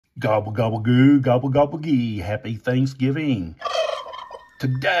Gobble, gobble, goo, gobble, gobble, gee. Happy Thanksgiving.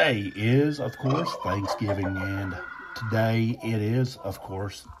 Today is, of course, Thanksgiving, and today it is, of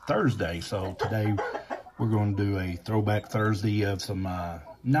course, Thursday. So today we're going to do a throwback Thursday of some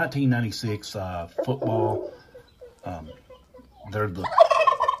 1996 football. They're the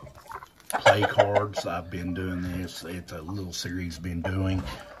play cards. I've been doing this. It's a little series been doing.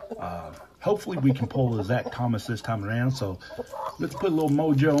 Hopefully we can pull the Zach Thomas this time around. So let's put a little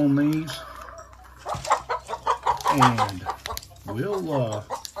mojo on these. And we'll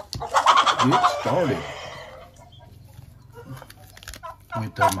get started.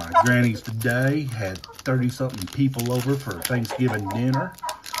 Went to my granny's today. Had 30-something people over for Thanksgiving dinner.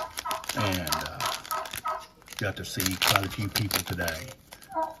 And got to see quite a few people today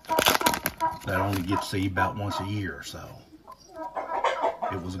that I only get to see about once a year. So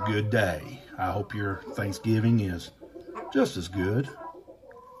it was a good day. I hope your Thanksgiving is just as good.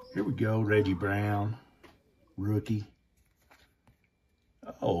 Here we go, Reggie Brown, rookie.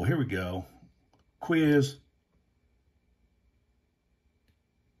 Oh, here we go. Quiz.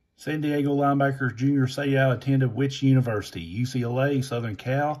 San Diego linebacker Junior Seau attended which university? UCLA, Southern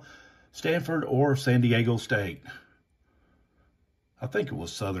Cal, Stanford, or San Diego State? I think it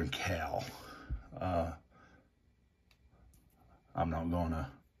was Southern Cal. I'm not going to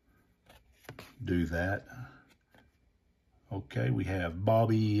do that. Okay, we have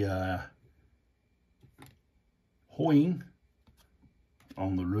Bobby Hoying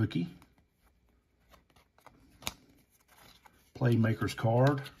on the rookie. Playmaker's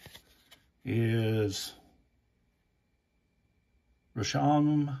card is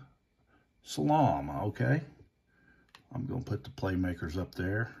Rashaan Salam. Okay, I'm going to put the playmakers up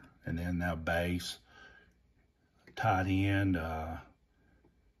there. And then now base, tight end,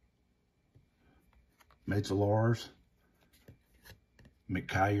 Metzelaars,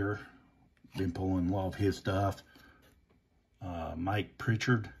 McKyer, been pulling a lot of his stuff. Mike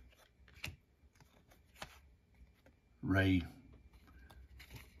Pritchard, Ray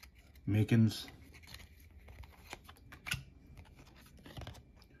Mickens,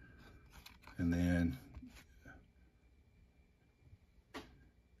 and then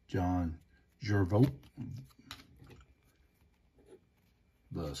John Gervaux,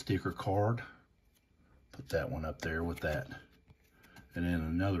 the sticker card. Put that one up there with that. And then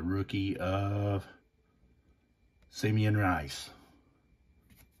another rookie of Simeon Rice.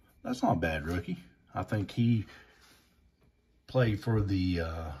 That's not a bad rookie. I think he played for the,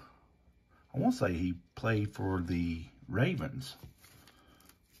 I want to say he played for the Ravens.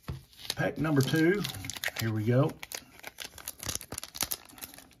 Pack number 2. Here we go.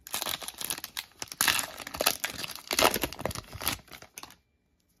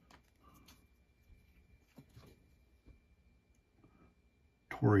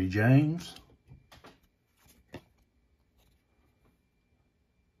 Torrey James,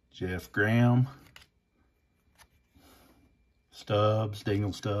 Jeff Graham, Stubbs,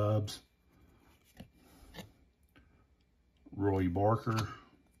 Daniel Stubbs, Roy Barker,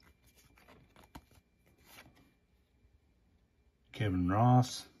 Kevin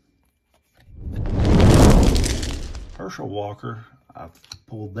Ross, Herschel Walker, I've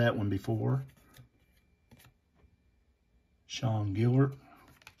pulled that one before, Sean Gilbert,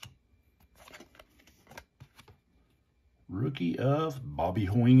 rookie of Bobby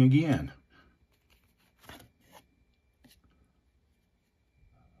Hoying again.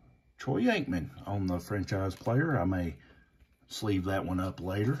 Troy Aikman on the franchise player. I may sleeve that one up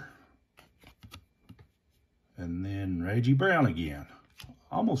later. And then Reggie Brown again.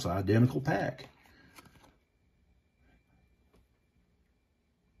 Almost identical pack.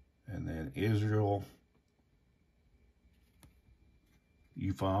 And then Israel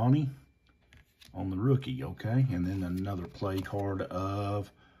Ufani on the rookie, okay? And then another play card of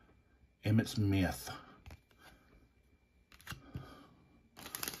Emmitt Smith.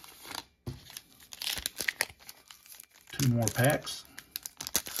 Two more packs,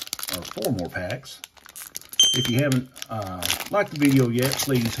 or 4 more packs. If you haven't liked the video yet,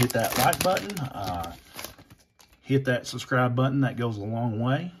 please hit that like button. Hit that subscribe button. That goes a long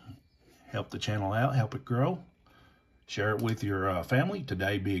way. Help the channel out, help it grow. Share it with your family.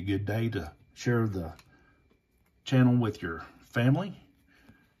 Today be a good day to share the channel with your family.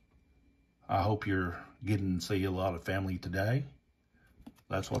 I hope you're getting to see a lot of family today.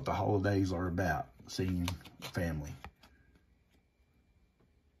 That's what the holidays are about, seeing family.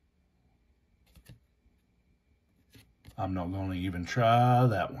 I'm not going to even try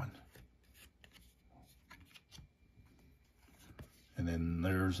that one. And then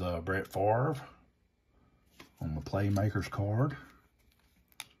there's Brett Favre on the Playmakers card.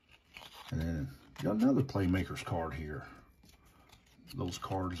 And then got another Playmakers card here. Those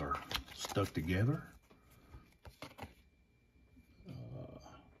cards are stuck together.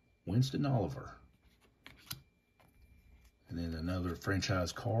 Winston Oliver. And then another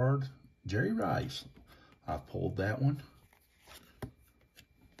franchise card, Jerry Rice. I pulled that one.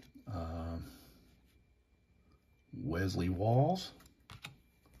 Wesley Walls.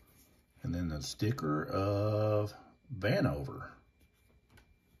 And then the sticker of Vanover.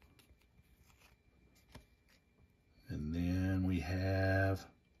 And then we have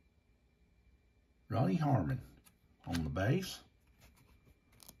Ronnie Harmon on the base.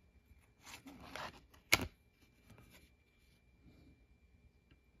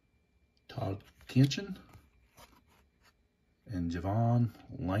 Todd Kinchin and Javon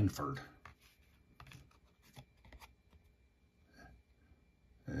Langford.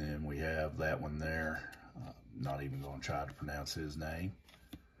 And then we have that one there. Not even going to try to pronounce his name.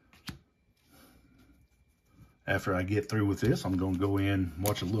 After I get through with this, I'm going to go in and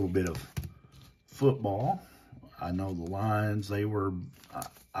watch a little bit of football. I know the Lions, they were,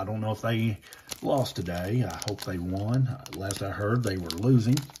 I don't know if they lost today. I hope they won. Last I heard, they were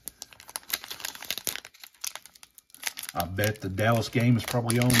losing. I bet the Dallas game is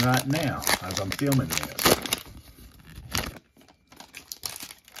probably on right now as I'm filming this.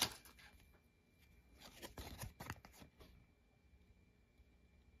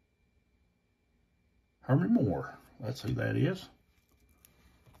 Herman Moore, that's who that is.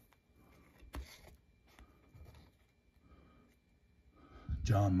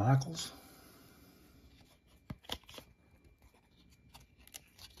 John Michaels.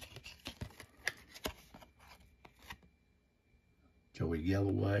 Joey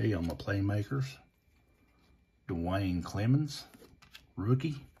Galloway on the Playmakers. Dwayne Clemens,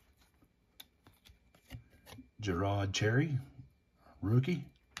 rookie. Gerard Cherry, rookie.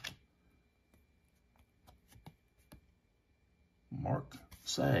 Mark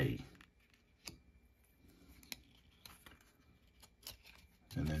Say.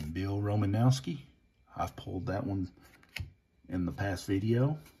 And then Bill Romanowski. I've pulled that one in the past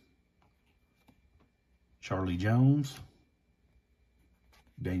video. Charlie Jones.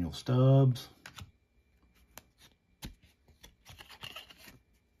 Daniel Stubbs.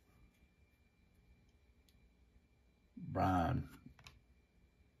 Brian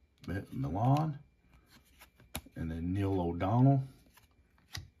Milan. And then Neil O'Donnell.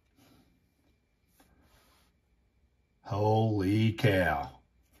 Holy cow.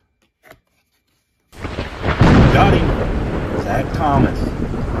 Got him. Zach Thomas.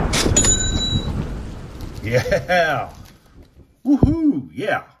 Yeah. Woohoo.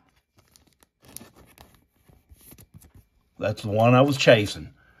 Yeah. That's the one I was chasing.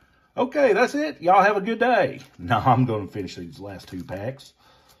 Okay, that's it. Y'all have a good day. Now I'm going to finish these last two packs.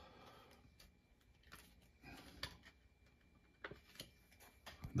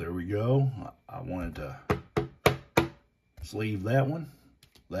 There we go. I wanted to sleeve that one.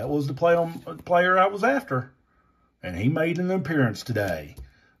 That was the player I was after. And he made an appearance today.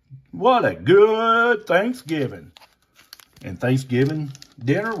 What a good Thanksgiving. And Thanksgiving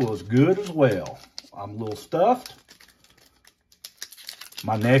dinner was good as well. I'm a little stuffed.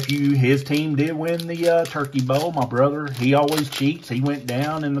 My nephew, his team did win the turkey bowl. My brother, he always cheats. He went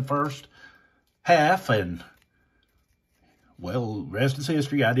down in the first half and... well, rest is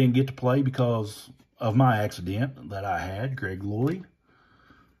history. I didn't get to play because of my accident that I had, Greg Lloyd.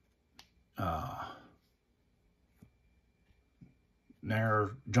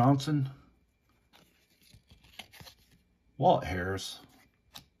 Nair Johnson. Walt Harris.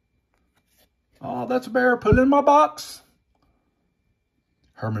 Oh, that's a bear. Put it in my box.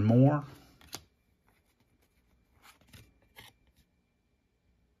 Herman Moore.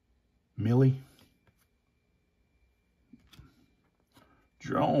 Millie.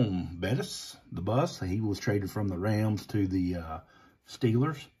 Jerome Bettis, the bus. He was traded from the Rams to the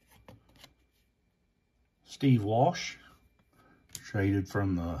Steelers. Steve Walsh, traded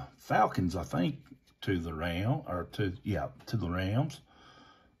from the Falcons, I think, to the Rams.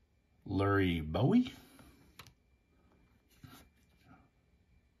 Larry Bowie.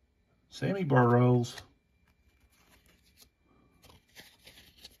 Sammy Burrows.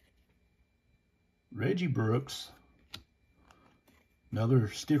 Reggie Brooks. Another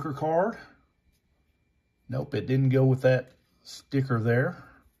sticker card. Nope, it didn't go with that sticker there.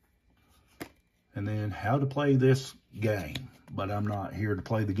 And then how to play this game. But I'm not here to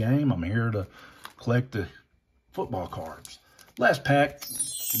play the game. I'm here to collect the football cards. Last pack.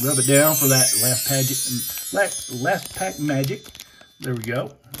 Rub it down for that last pack magic. There we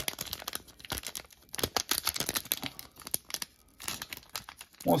go.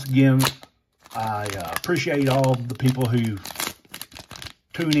 Once again, I appreciate all the people who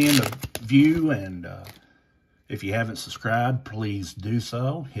tune in to view, and if you haven't subscribed, please do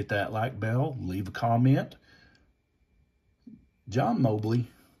so. Hit that like bell, leave a comment. John Mobley.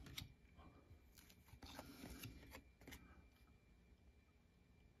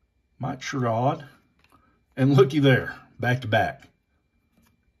 Mike Sherrod. And looky there, back to back.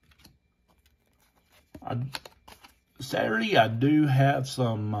 Saturday, I do have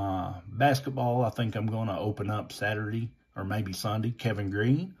some basketball. I think I'm going to open up Saturday or maybe Sunday. Kevin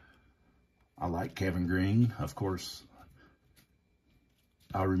Green. I like Kevin Green. Of course,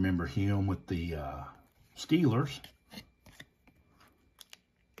 I remember him with the Steelers.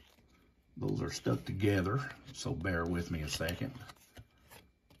 Those are stuck together, so bear with me a second.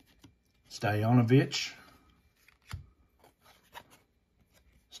 Stoyanovich.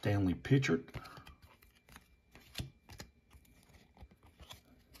 Stanley Pitchert.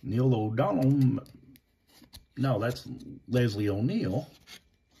 Neil O'Donnell. No, that's Leslie O'Neal.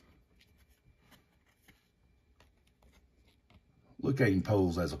 Look at him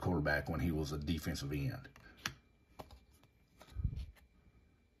pose as a quarterback when he was a defensive end.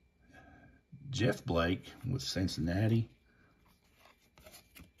 Jeff Blake with Cincinnati.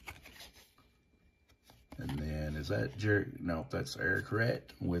 And then, is that Jerry? No, that's Eric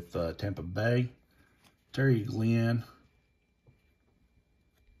Rhett with Tampa Bay. Terry Glenn.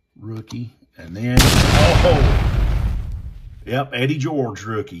 Rookie. And then, oh, yep, Eddie George,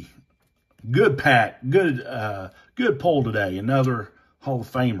 rookie. Good pack, good pull today. Another Hall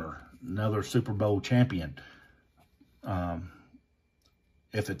of Famer, another Super Bowl champion.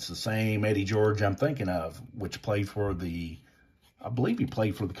 If it's the same Eddie George I'm thinking of, which played for the, I believe he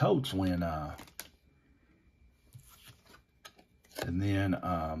played for the Colts when, and then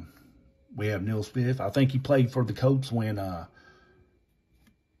we have Neil Smith. I think he played for the Colts when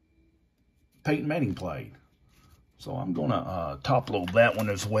Peyton Manning played. So I'm going to top load that one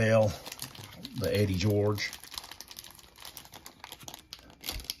as well, the Eddie George.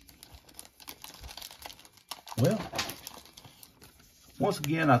 Well, once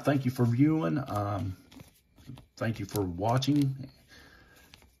again, I thank you for viewing. Thank you for watching.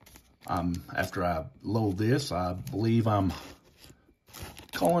 After I load this, I believe I'm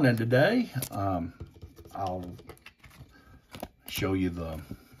calling it today. I'll show you the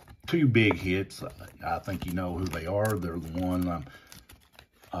two big hits. I think you know who they are. They're the one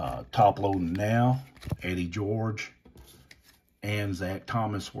I'm top loading now. Eddie George and Zach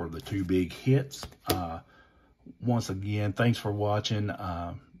Thomas were the two big hits. Once again, thanks for watching.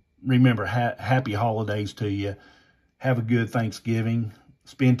 Remember, happy holidays to you. Have a good Thanksgiving.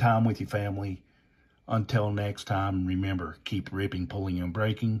 Spend time with your family. Until next time, remember, keep ripping, pulling, and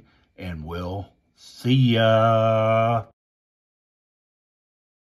breaking, and we'll see ya.